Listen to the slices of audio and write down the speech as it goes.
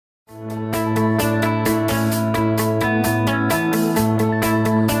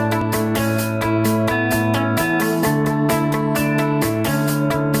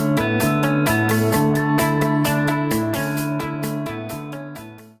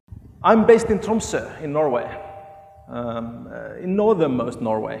I'm based in Tromsø in Norway, in northernmost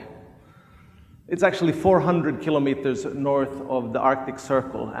Norway. It's actually 400 kilometers north of the Arctic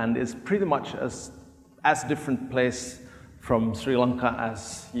Circle and is pretty much as different place from Sri Lanka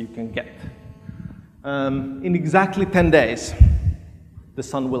as you can get. In exactly 10 days, the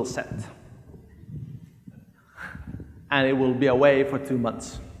sun will set. And it will be away for 2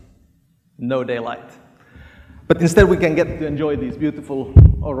 months. No daylight. But instead we can get to enjoy these beautiful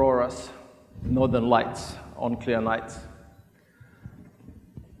auroras, northern lights on clear nights.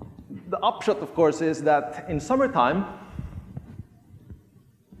 The upshot, of course, is that in summertime,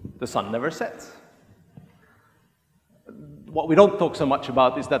 the sun never sets. What we don't talk so much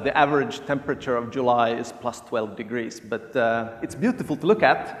about is that the average temperature of July is plus 12 degrees, but it's beautiful to look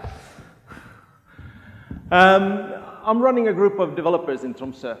at. I'm running a group of developers in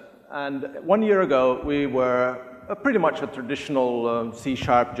Tromsø, and 1 year ago we were pretty much a traditional C#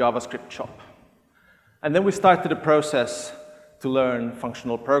 JavaScript shop. And then we started a process to learn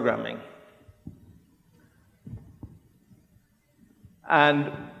functional programming.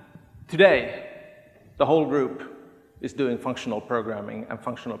 And today, the whole group is doing functional programming and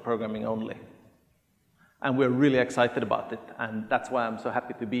functional programming only. And we're really excited about it, and that's why I'm so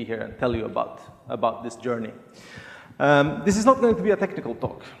happy to be here and tell you about this journey. This is not going to be a technical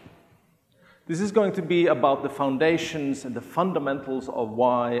talk. This is going to be about the foundations and the fundamentals of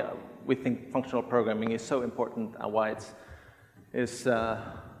why we think functional programming is so important and why it's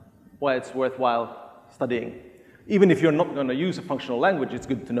worthwhile studying. Even if you're not going to use a functional language, it's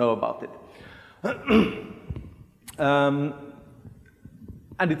good to know about it.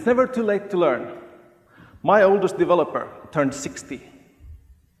 And it's never too late to learn. My oldest developer turned 60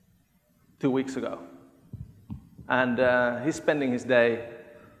 2 weeks ago. And he's spending his day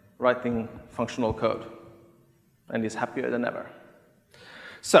writing functional code. And he's happier than ever.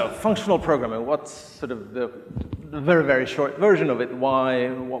 So, functional programming, what's sort of the very, very short version of it?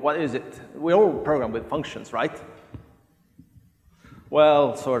 What is it? We all program with functions, right?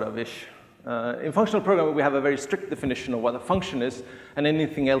 Well, sort of-ish. In functional programming, we have a very strict definition of what a function is, and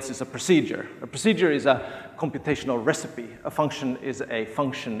anything else is a procedure. A procedure is a computational recipe. A function is a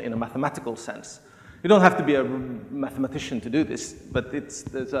function in a mathematical sense. You don't have to be a mathematician to do this, but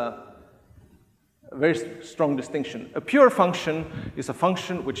there's a very strong distinction. A pure function is a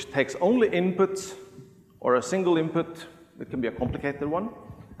function which takes only inputs, or a single input, it can be a complicated one,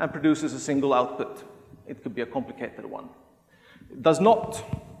 and produces a single output. It could be a complicated one. It does not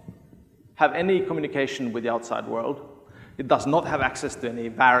have any communication with the outside world. It does not have access to any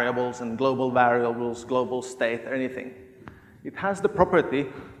variables and global state, or anything. It has the property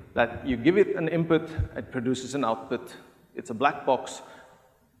that you give it an input, it produces an output. It's a black box,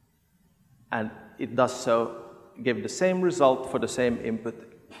 and it does so, give the same result for the same input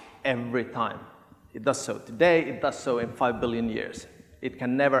every time. It does so today, it does so in 5 billion years. It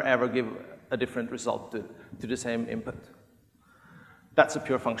can never ever give a different result to the same input. That's a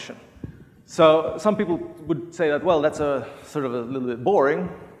pure function. So some people would say that, well, that's a sort of a little bit boring.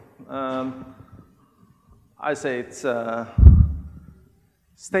 I say it's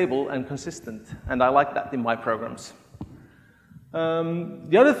stable and consistent, and I like that in my programs.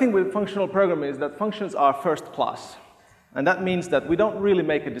 The other thing with functional programming is that functions are first class. And that means that we don't really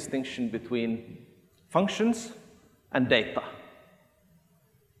make a distinction between functions and data.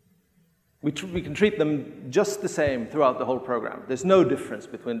 We can treat them just the same throughout the whole program. There's no difference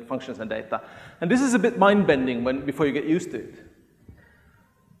between functions and data. And this is a bit mind-bending before you get used to it.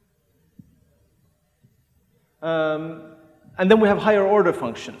 And then we have higher order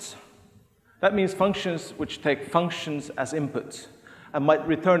functions. That means functions which take functions as inputs and might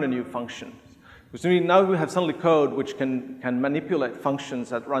return a new function. Because now we have suddenly code which can manipulate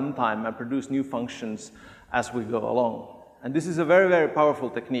functions at runtime and produce new functions as we go along. And this is a very, very powerful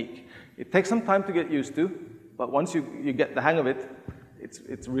technique. It takes some time to get used to, but once you get the hang of it,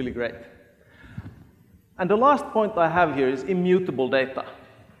 it's really great. And the last point I have here is immutable data.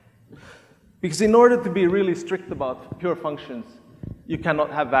 Because in order to be really strict about pure functions, you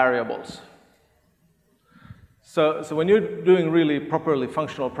cannot have variables. So when you're doing really properly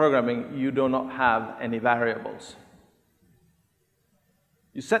functional programming, you do not have any variables.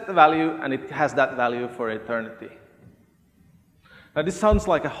 You set the value, and it has that value for eternity. Now, this sounds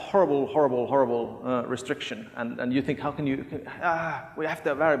like a horrible, horrible, horrible restriction, and you think, how can you, we have to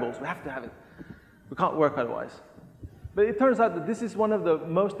have variables, we have to have it. We can't work otherwise. But it turns out that this is one of the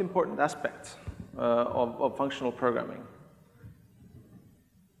most important aspects of functional programming.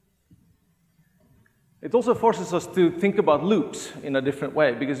 It also forces us to think about loops in a different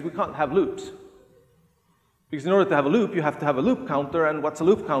way, because we can't have loops. Because in order to have a loop, you have to have a loop counter, and what's a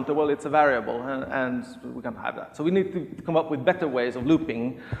loop counter? Well, it's a variable, and we can't have that. So we need to come up with better ways of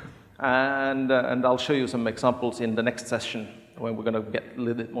looping, and I'll show you some examples in the next session when we're going to get a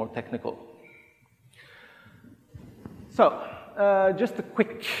little bit more technical. So, just a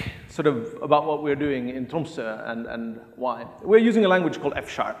quick sort of about what we're doing in Tromsø and why. We're using a language called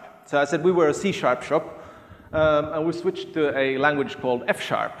F#. So I said we were a C# shop, and we switched to a language called F#,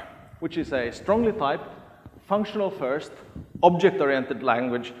 which is a strongly typed, functional first, object-oriented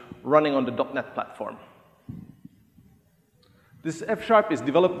language running on the .NET platform. This F# is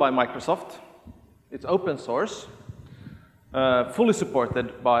developed by Microsoft. It's open source, fully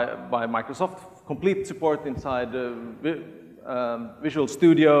supported by Microsoft, complete support inside Visual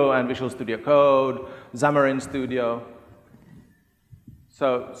Studio and Visual Studio Code, Xamarin Studio.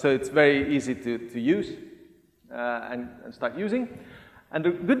 So it's very easy to use and start using. And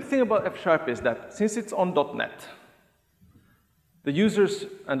the good thing about F# is that since it's on .NET, the users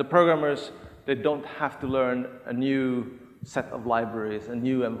and the programmers, they don't have to learn a new set of libraries, a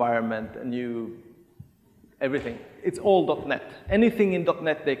new environment, a new everything. It's all .NET. Anything in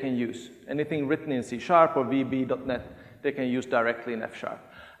 .NET they can use. Anything written in C# or VB.NET, they can use directly in F#.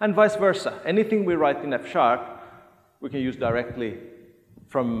 And vice versa. Anything we write in F#, we can use directly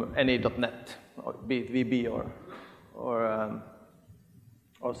from any .NET, or be it VB or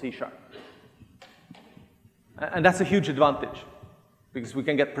C#. And that's a huge advantage, because we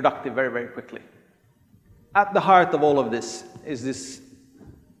can get productive very, very quickly. At the heart of all of this is this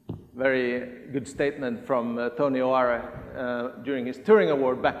very good statement from Tony O'Hara during his Turing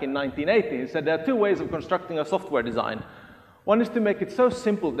Award back in 1980. He said there are two ways of constructing a software design. One is to make it so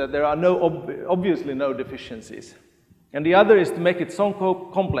simple that there are obviously no deficiencies. And the other is to make it so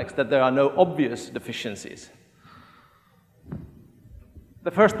complex that there are no obvious deficiencies. The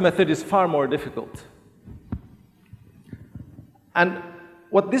first method is far more difficult. And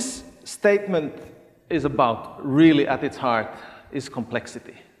what this statement is about, really at its heart, is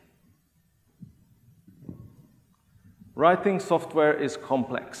complexity. Writing software is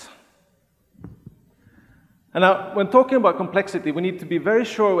complex. And now, when talking about complexity, we need to be very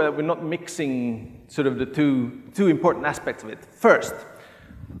sure that we're not mixing sort of the two important aspects of it. First,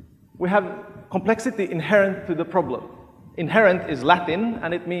 we have complexity inherent to the problem. Inherent is Latin,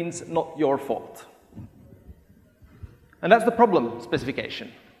 and it means not your fault. And that's the problem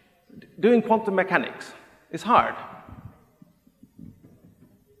specification. Doing quantum mechanics is hard.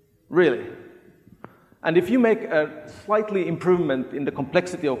 Really. And if you make a slightly improvement in the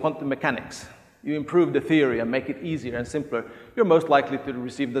complexity of quantum mechanics, you improve the theory and make it easier and simpler, you're most likely to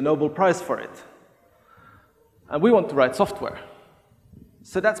receive the Nobel Prize for it. And we want to write software.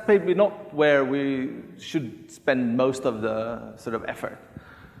 So that's maybe not where we should spend most of the sort of effort.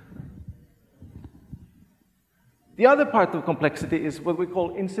 The other part of complexity is what we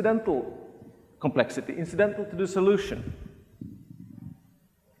call incidental complexity, incidental to the solution.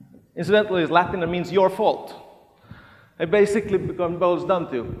 Incidental is Latin and means your fault. It basically boils down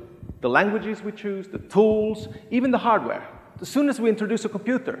to the languages we choose, the tools, even the hardware. As soon as we introduce a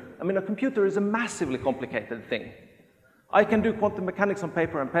computer, I mean, a computer is a massively complicated thing. I can do quantum mechanics on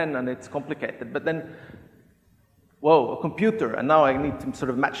paper and pen, and it's complicated. But then, whoa, a computer, and now I need to sort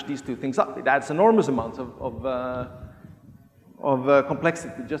of match these two things up. It adds enormous amounts of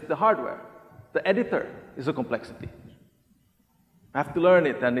complexity, just the hardware. The editor is a complexity. I have to learn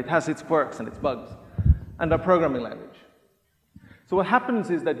it, and it has its quirks and its bugs, and our programming language. So what happens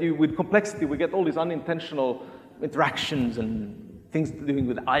is that with complexity, we get all these unintentional interactions and things doing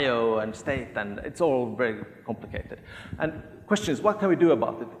with I/O and state, and it's all very complicated. And question is, what can we do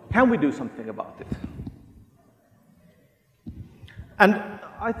about it? Can we do something about it? And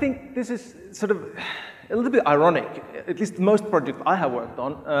I think this is sort of a little bit ironic, at least most projects I have worked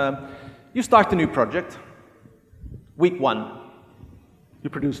on. You start a new project, week 1, you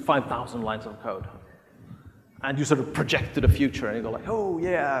produce 5,000 lines of code. And you sort of project to the future, and you go like, oh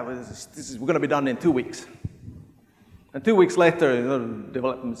yeah, we're going to be done in 2 weeks. And 2 weeks later, the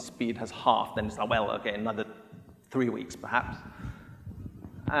development speed has halved, and it's like, well, okay, another 3 weeks perhaps.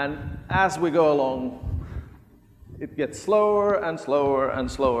 And as we go along, it gets slower and slower and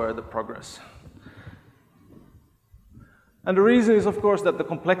slower, the progress. And the reason is, of course, that the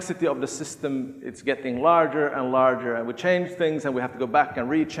complexity of the system, it's getting larger and larger, and we change things, and we have to go back and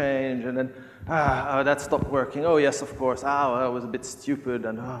rechange, and then, that stopped working. Oh, yes, of course. That was a bit stupid,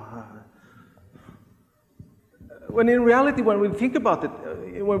 and When in reality, when we think about it,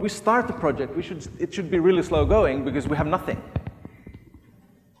 when we start a project, it should be really slow going, because we have nothing.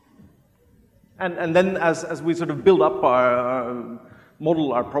 And then as we sort of build up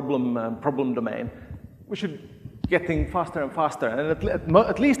model our problem domain, we should getting faster and faster, and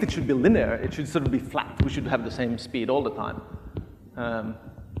at least it should be linear. It should sort of be flat. We should have the same speed all the time.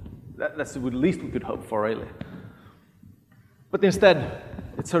 That's the least we could hope for, really. But instead,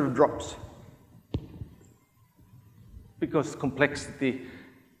 it sort of drops because complexity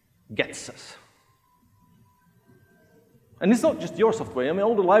gets us. And it's not just your software. I mean,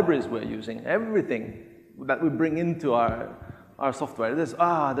 all the libraries we're using, everything that we bring into our software, there's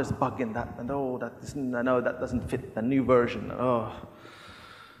a bug in that, and that doesn't fit the new version.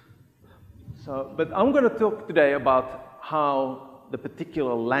 But I'm going to talk today about how the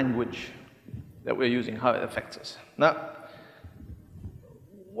particular language that we're using, how it affects us. Now,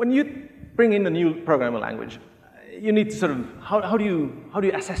 when you bring in a new programming language, you need to sort of, how do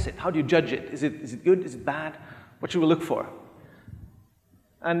you assess it? How do you judge it? Is it good? Is it bad? What should we look for?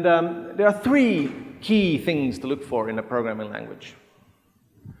 And there are three key things to look for in a programming language.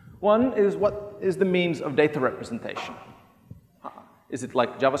 One is, what is the means of data representation? Is it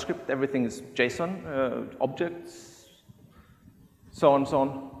like JavaScript? Everything is JSON, objects, so on, so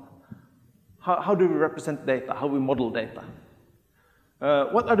on. How do we represent data? How do we model data?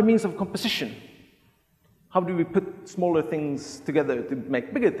 What are the means of composition? How do we put smaller things together to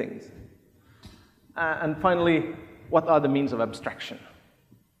make bigger things? And finally, what are the means of abstraction?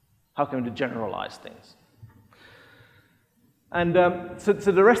 How can we generalize things? And so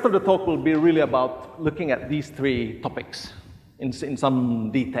the rest of the talk will be really about looking at these three topics in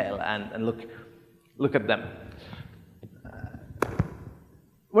some detail and look at them.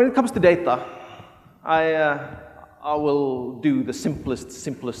 When it comes to data, I will do the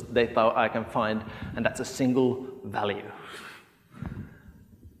simplest data I can find, and that's a single value.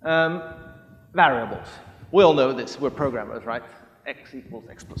 Variables. We all know this. We're programmers, right? X equals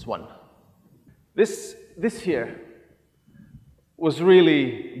x plus 1. This here was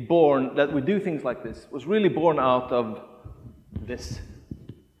really born, that we do things like this, was really born out of this.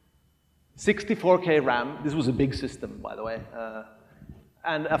 64K RAM. This was a big system, by the way.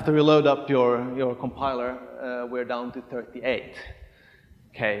 And after you load up your compiler, we're down to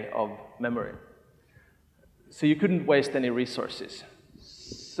 38K of memory. So you couldn't waste any resources.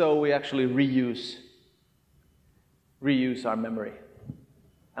 So we actually reuse our memory,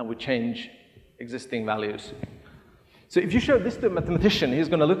 and we change existing values. So if you show this to a mathematician, he's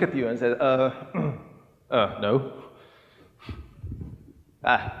going to look at you and say, no.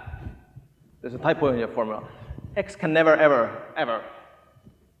 There's a typo in your formula. X can never, ever, ever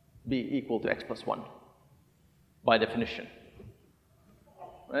be equal to x plus 1, by definition.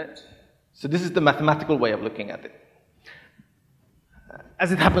 Right? So this is the mathematical way of looking at it.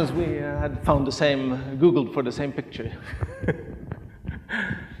 As it happens, we had found the same, Googled for the same picture.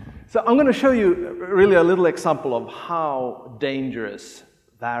 So I'm going to show you really a little example of how dangerous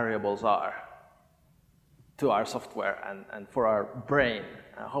variables are to our software and for our brain,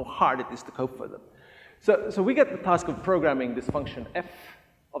 how hard it is to cope with them. So we get the task of programming this function f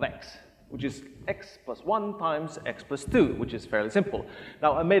of x, which is x plus 1 times x plus 2, which is fairly simple.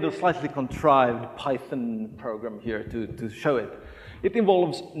 Now, I made a slightly contrived Python program here to show it. It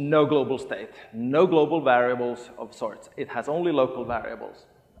involves no global state, no global variables of sorts. It has only local variables.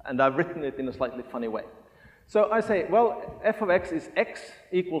 And I've written it in a slightly funny way. So I say, well, f of x is x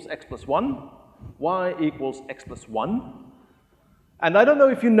equals x plus 1, y equals x plus 1. And I don't know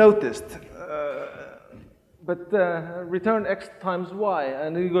if you noticed, but return x times y,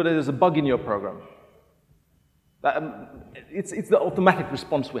 and you go, there's a bug in your program. It's the automatic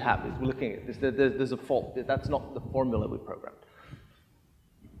response we have. We're looking at this. There's a fault. That's not the formula we programmed.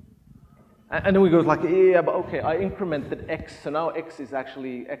 And then we go like, yeah, but okay, I incremented x, so now x is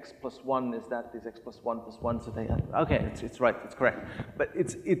actually x plus 1 is x plus 1 plus 1, so okay, it's right, it's correct. But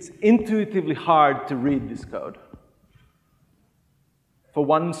it's intuitively hard to read this code for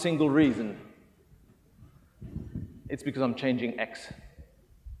one single reason. It's because I'm changing x.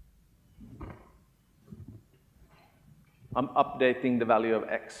 I'm updating the value of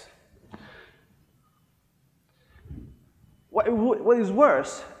x. What is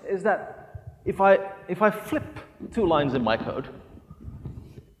worse is that if I flip 2 lines in my code,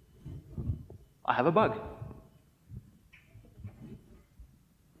 I have a bug.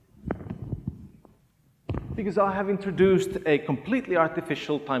 Because I have introduced a completely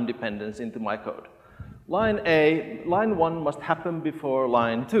artificial time dependence into my code. Line 1 must happen before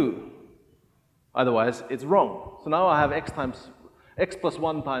line 2. Otherwise, it's wrong. So now I have x plus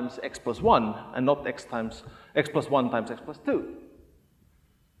 1 times x plus 1, and not x plus 1 times x plus 2.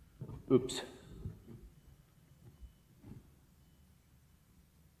 Oops.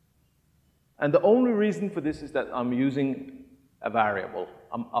 And the only reason for this is that I'm using a variable.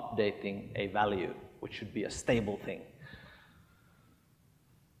 I'm updating a value. which should be a stable thing.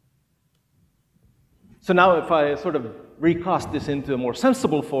 So now if I sort of recast this into a more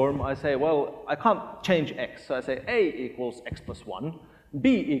sensible form, I say, well, I can't change x. So I say a equals x plus 1,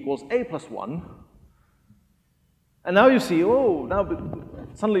 b equals a plus 1. And now you see, oh, now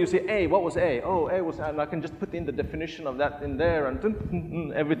suddenly you see a, what was a? Oh, a was, and I can just put in the definition of that in there,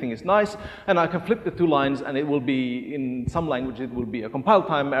 and everything is nice. And I can flip the two lines, and it will be, in some language, it will be a compile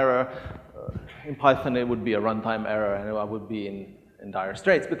time error. In Python, it would be a runtime error, and I would be in dire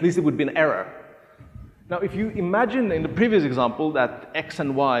straits, but at least it would be an error. Now, if you imagine in the previous example that x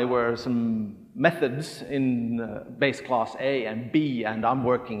and y were some methods in base class A and B, and I'm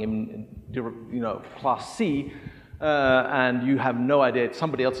working in class C, and you have no idea it's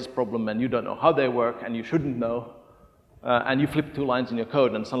somebody else's problem, and you don't know how they work, and you shouldn't know, and you flip two lines in your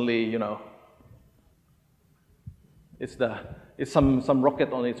code, and suddenly, it's some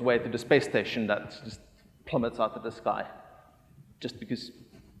rocket on its way to the space station that just plummets out of the sky, just because.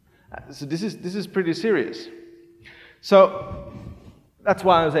 So this is pretty serious. So that's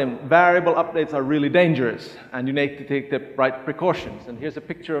why I'm saying variable updates are really dangerous, and you need to take the right precautions. And here's a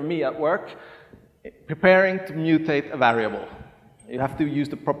picture of me at work preparing to mutate a variable. You have to use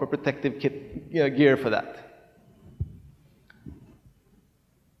the proper protective gear for that.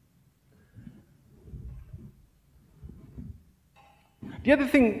 The other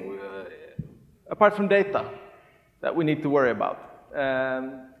thing, apart from data, that we need to worry about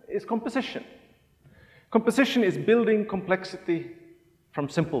is composition. Composition is building complexity from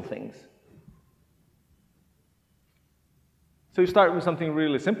simple things. So you start with something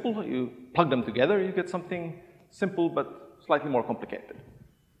really simple, you plug them together, you get something simple but slightly more complicated.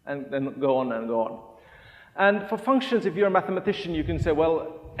 And then go on and go on. And for functions, if you're a mathematician, you can say,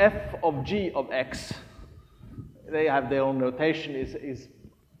 well, f of g of x, they have their own notation, is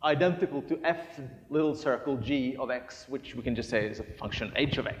identical to f little circle g of x, which we can just say is a function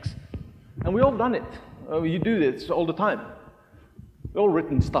h of x. And we've all done it. You do this all the time. We've all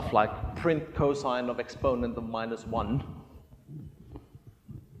written stuff like print cosine of exponent of -1.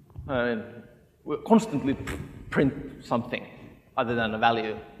 We constantly print something other than a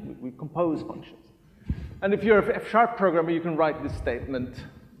value. We compose functions. And if you're an F# programmer, you can write this statement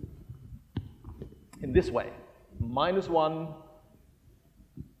in this way. -1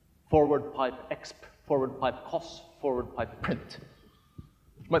 forward pipe exp, forward pipe cos, forward pipe print.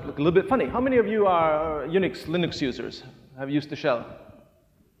 Which might look a little bit funny. How many of you are Linux users? Have used the shell?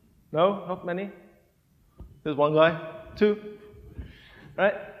 No? Not many? There's one guy? Two?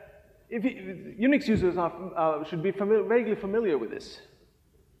 Right? Unix users should be vaguely familiar with this.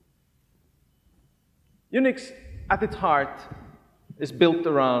 Unix, at its heart, is built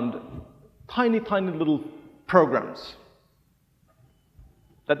around tiny, tiny little programs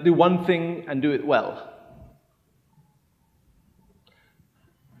that do one thing and do it well.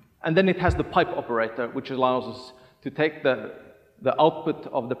 And then it has the pipe operator, which allows us to take the output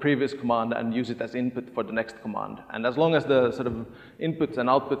of the previous command and use it as input for the next command. And as long as the sort of inputs and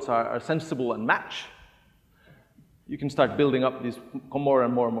outputs are sensible and match, you can start building up these more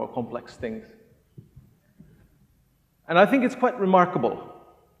and more complex things. And I think it's quite remarkable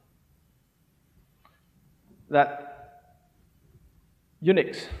that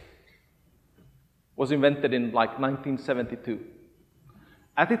Unix was invented in like 1972.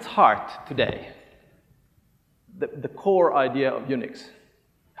 At its heart today, the core idea of Unix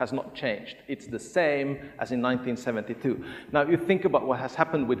has not changed. It's the same as in 1972. Now, if you think about what has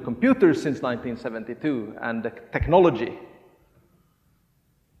happened with computers since 1972 and the technology,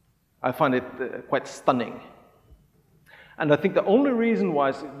 I find it quite stunning. And I think the only reason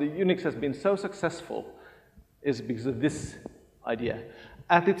why the Unix has been so successful is because of this idea.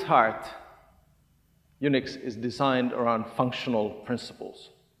 At its heart, Unix is designed around functional principles,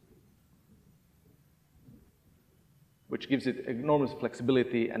 which gives it enormous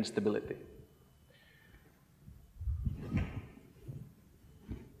flexibility and stability.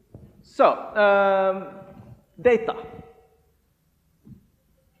 So, data.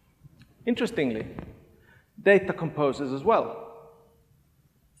 Interestingly, data composes as well.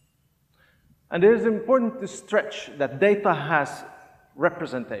 And it is important to stretch that data has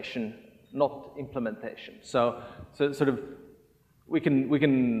representation, not implementation. So sort of, we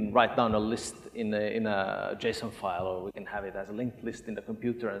can write down a list in a JSON file, or we can have it as a linked list in the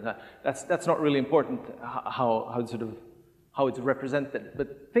computer, and that's not really important how it's represented. But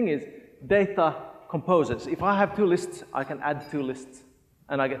the thing is, data composes. If I have two lists, I can add two lists,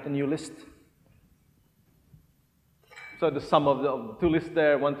 and I get a new list. So the sum of the two lists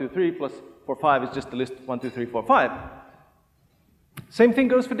there, 1, 2, 3, plus 4, 5 is just the list 1, 2, 3, 4, 5. Same thing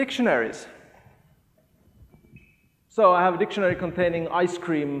goes for dictionaries. So I have a dictionary containing ice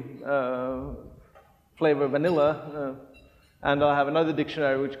cream flavor vanilla, and I have another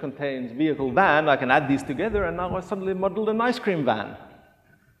dictionary which contains vehicle van. I can add these together, and now I suddenly modeled an ice cream van.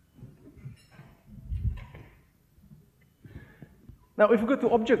 Now, if we go to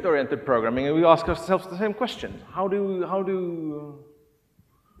object-oriented programming, and we ask ourselves the same question: how do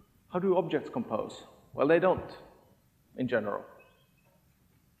objects compose? Well, they don't, in general,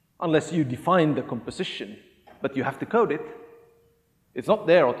 unless you define the composition, but you have to code it. It's not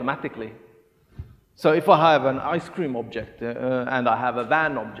there automatically. So if I have an ice cream object and I have a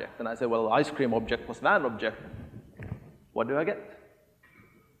van object, and I say, well, ice cream object plus van object, what do I get?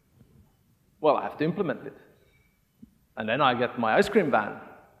 Well, I have to implement it. And then I get my ice cream van.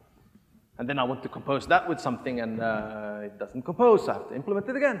 And then I want to compose that with something, and it doesn't compose, so I have to implement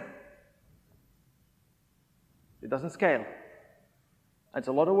it again. It doesn't scale. It's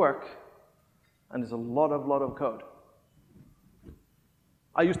a lot of work, and it's a lot of code.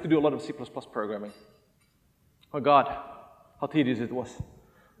 I used to do a lot of C++ programming. Oh God, how tedious it was.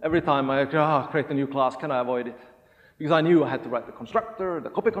 Every time I create a new class, can I avoid it? Because I knew I had to write the constructor, the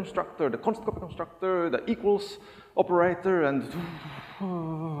copy constructor, the const copy constructor, the equals operator, and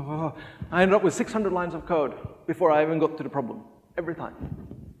I ended up with 600 lines of code before I even got to the problem, every time.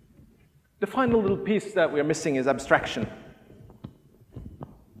 The final little piece that we're missing is abstraction.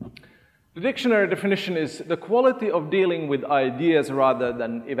 The dictionary definition is the quality of dealing with ideas rather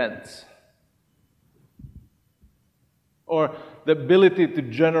than events, or the ability to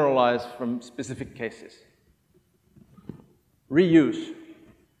generalize from specific cases. Reuse,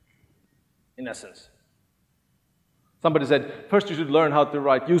 in essence. Somebody said, first you should learn how to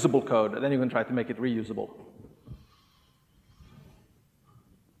write usable code, and then you can try to make it reusable.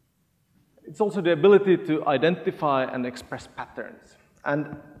 It's also the ability to identify and express patterns.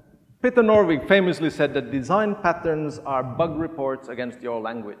 And Peter Norvig famously said that design patterns are bug reports against your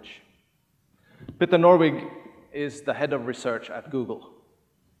language. Peter Norvig is the head of research at Google.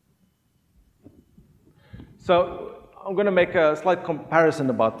 So I'm going to make a slight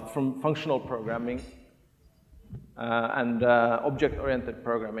comparison from functional programming and object-oriented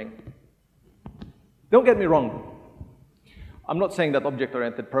programming. Don't get me wrong. I'm not saying that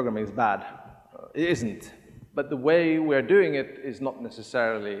object-oriented programming is bad. It isn't. But the way we're doing it is not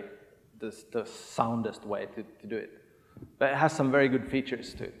necessarily the soundest way to do it. But it has some very good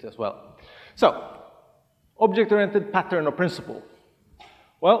features to it as well. So, object-oriented pattern or principle.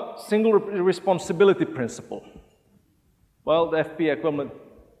 Well, single responsibility principle. Well, the FP equivalent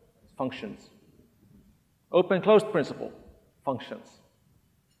functions. Open-closed principle, functions.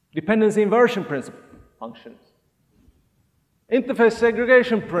 Dependency inversion principle, functions. Interface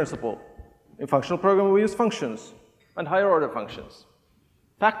segregation principle. In functional programming, we use functions and higher-order functions.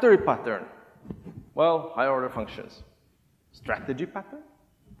 Factory pattern. Well, higher-order functions. Strategy pattern?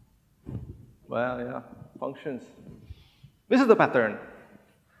 Well, yeah, functions. This is the pattern.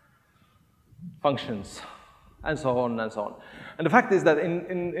 Functions. And so on and so on. And the fact is that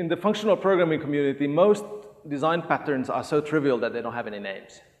in the functional programming community, most design patterns are so trivial that they don't have any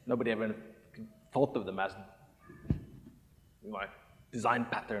names. Nobody ever thought of them as design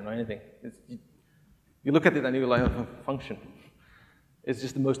pattern or anything. You look at it and you're like, a function. It's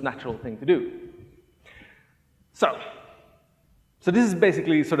just the most natural thing to do. So this is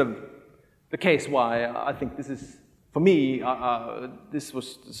basically sort of the case why I think this is, for me, this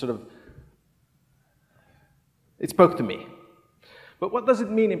was sort of, it spoke to me. But what does it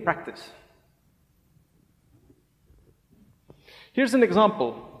mean in practice? Here's an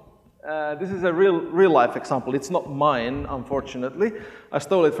example. This is a real-life example. It's not mine, unfortunately. I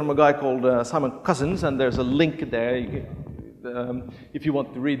stole it from a guy called Simon Cousins, and there's a link there if you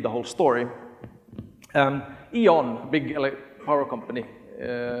want to read the whole story. E.ON, big power company,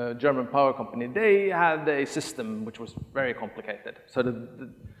 German power company, they had a system which was very complicated. So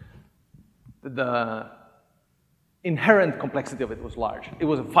the inherent complexity of it was large. It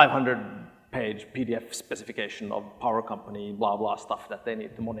was a 500-page PDF specification of power company, blah, blah stuff that they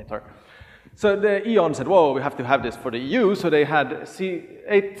need to monitor. So the E.ON said, whoa, we have to have this for the EU. So they had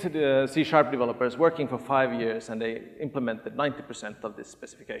 8 C# developers working for 5 years, and they implemented 90% of this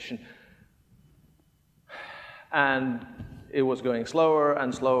specification. And it was going slower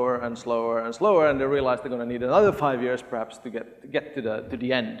and slower and slower and slower, and they realized they're going to need another 5 years perhaps to get to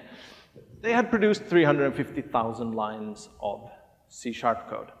the end. They had produced 350,000 lines of C#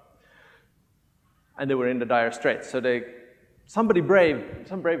 code. And they were in the dire straits. So some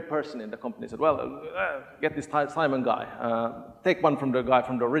brave person in the company said, well, get this Simon guy. Take one from the guy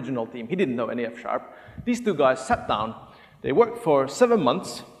from the original team. He didn't know any F#. These two guys sat down. They worked for 7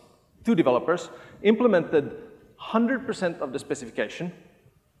 months, 2 developers, implemented 100% of the specification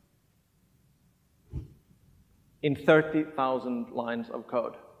in 30,000 lines of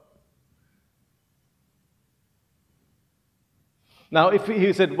code. Now, if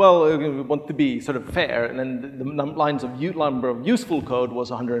he said, well, we want to be sort of fair, and then the number of useful code was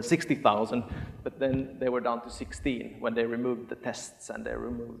 160,000, but then they were down to 16 when they removed the tests and they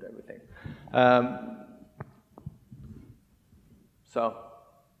removed everything.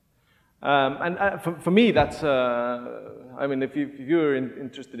 For me, that's, I mean, if you're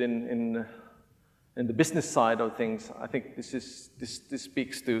interested in the business side of things, I think this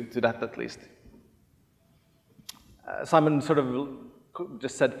speaks to that at least. Simon sort of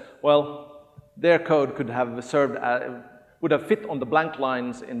just said, well, their code could have served, would have fit on the blank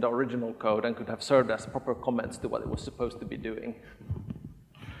lines in the original code and could have served as proper comments to what it was supposed to be doing.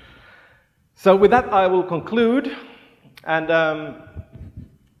 So with that, I will conclude, and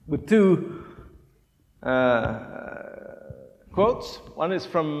with two quotes. One is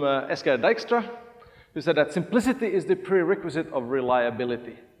from Esker Dijkstra, who said that simplicity is the prerequisite of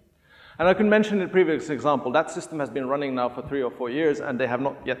reliability. And I can mention in the previous example, that system has been running now for 3 or 4 years, and they have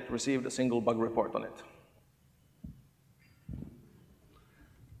not yet received a single bug report on it.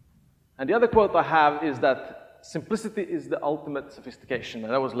 And the other quote I have is that simplicity is the ultimate sophistication,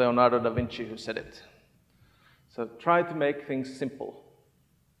 and that was Leonardo da Vinci who said it. So try to make things simple.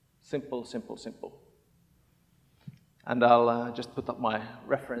 Simple, simple, simple. And I'll just put up my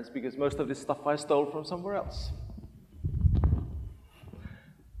reference, because most of this stuff I stole from somewhere else.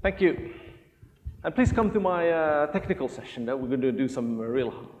 Thank you. And please come to my technical session. We're going to do some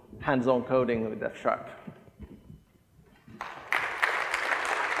real hands-on coding with F#.